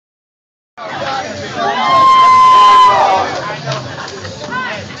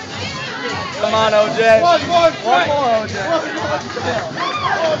Come on, OJ. One more, OJ.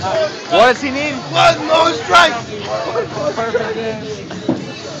 What does he need? One more strike. Perfect game.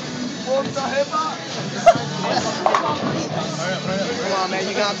 Come on, man.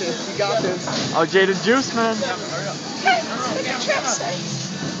 You got this. You got this. OJ the juice, man. Here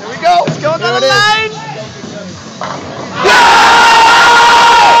we go. It's going down the line.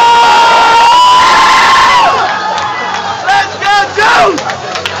 Let's go, Juice!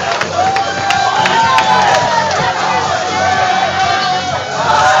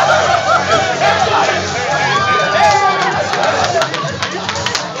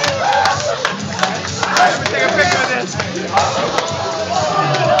 Take a picture of this.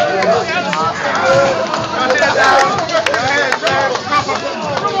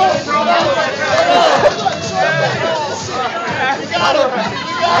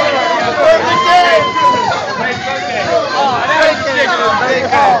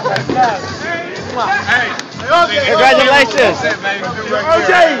 Congratulations!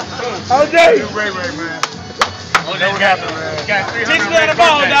 OJ! Teach me how to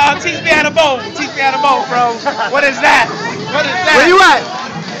bowl, dog. Teach me how to bowl. Teach me how to bowl, bro. What is that? What is that? Where you at?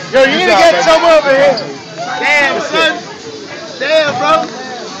 Yo, you need to get somewhere over here. Damn, son. Damn, bro.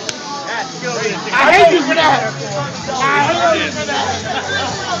 I hate you for that.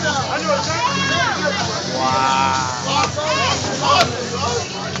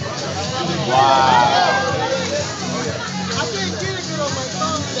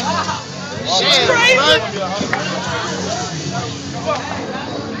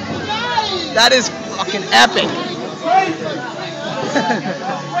 That is fucking epic.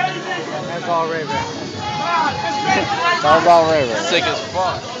 That's all Ray Ray. That was all Ray Ray. Sick as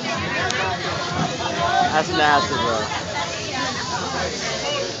fuck. That's nasty, bro.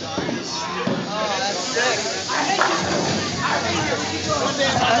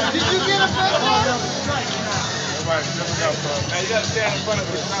 Did you get a photo?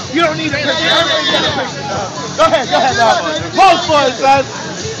 You don't need a picture. Go ahead, dog. Pose for it, son.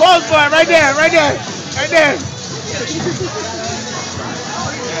 Pose for it, right there, right there, right there.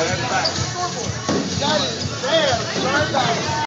 That is damn.